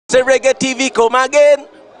Say Reggae TV come again.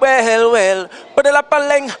 Well, well. Padela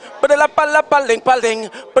paling, padela pala paling paling,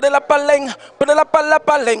 padela paling, padela pala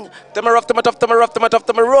paling. Them a rough, them a tough, them a rough, them a tough,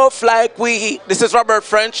 them a rough like we. This is Robert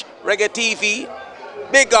French, Reggae TV.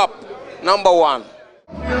 Big up, #1.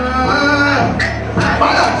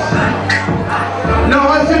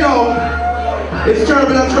 Now, as you know, it's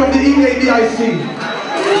turbulence from the EABIC,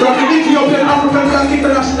 from the Ethiopian African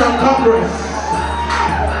International Congress.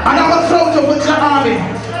 And I'm a soldier for the army.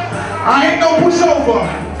 I ain't no pushover.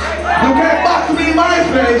 You can't box me in my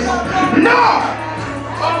face. No!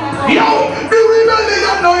 Yo, the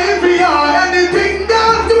rebellion no easy anything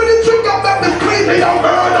dance. Do the trick up at the street, they are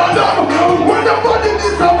murder them. When the body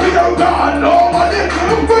disappear, God, nobody.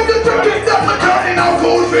 When the turkey them turning out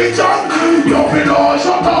food features, you below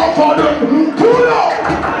shut off for them. Pull up!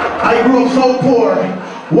 I grew up so poor,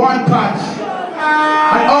 one patch.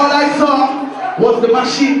 And all I saw was the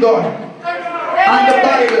machine gun and the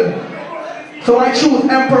Bible. So I choose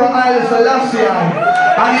Emperor Haile Selassie,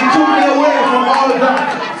 and he took me away from all of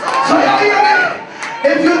that. So you hear me?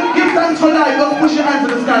 If you give thanks for life, just push your hands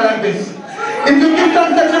to the sky like this. If you give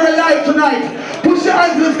thanks that you're alive tonight, push your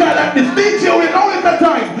hands to the sky like this. DJ, we know it's the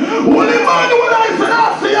time. Holy man, will I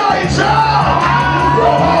Selassie,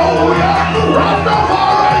 oh yeah,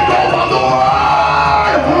 Rastafari over the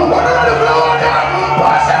world. What are the floor there?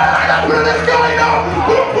 Push your hands up to the sky now.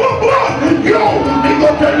 Boom, boom, boom. Yo, they go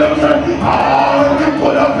tell them, say,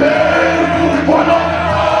 for the pain, for the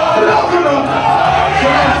love enough.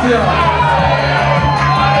 Selassie.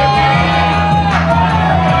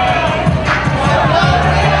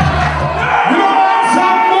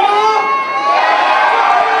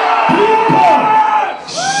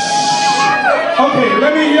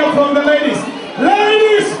 Let me hear from the ladies.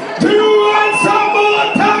 Ladies, do you want some more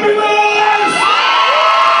turbulence?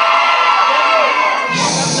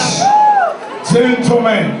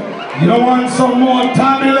 Gentlemen, you don't want some more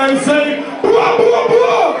turbulence? Say, blah, blah,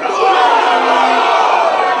 blah.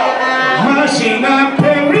 Machine up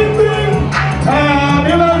everything.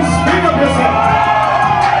 Turbulence, pick up yourself.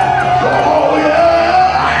 Oh yeah!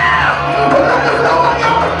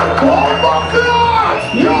 Oh my God!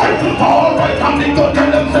 Yo! All right, I'm the good tell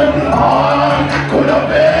them say, I could have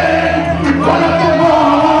been one of the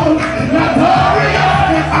most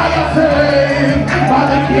notorious. I am saved by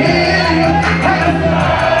the King and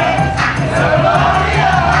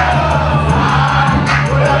Samaria. I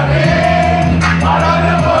could have been one of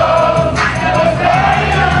the most notorious. I am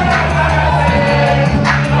saved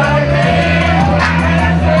by the King and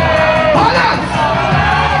Samaria.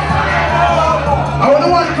 I want to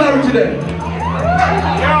want clarity there.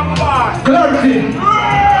 Clarity.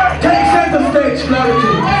 Take center stage,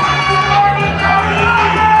 clarity.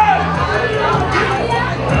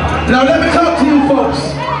 Now let me talk to you folks.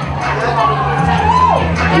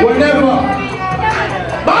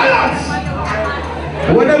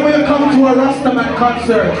 Whenever you come to a Rastaman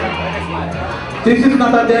concert, this is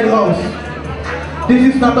not a dead house. This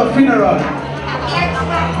is not a funeral.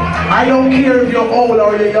 I don't care if you're old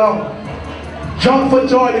or you're young. Jump for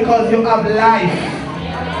joy because you have life.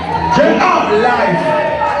 Jump up life.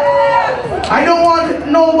 I don't want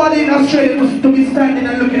nobody in Australia to be standing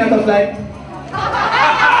and looking at us like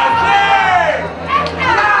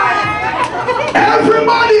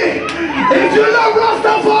everybody, if you love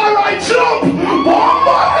Rastafari, jump!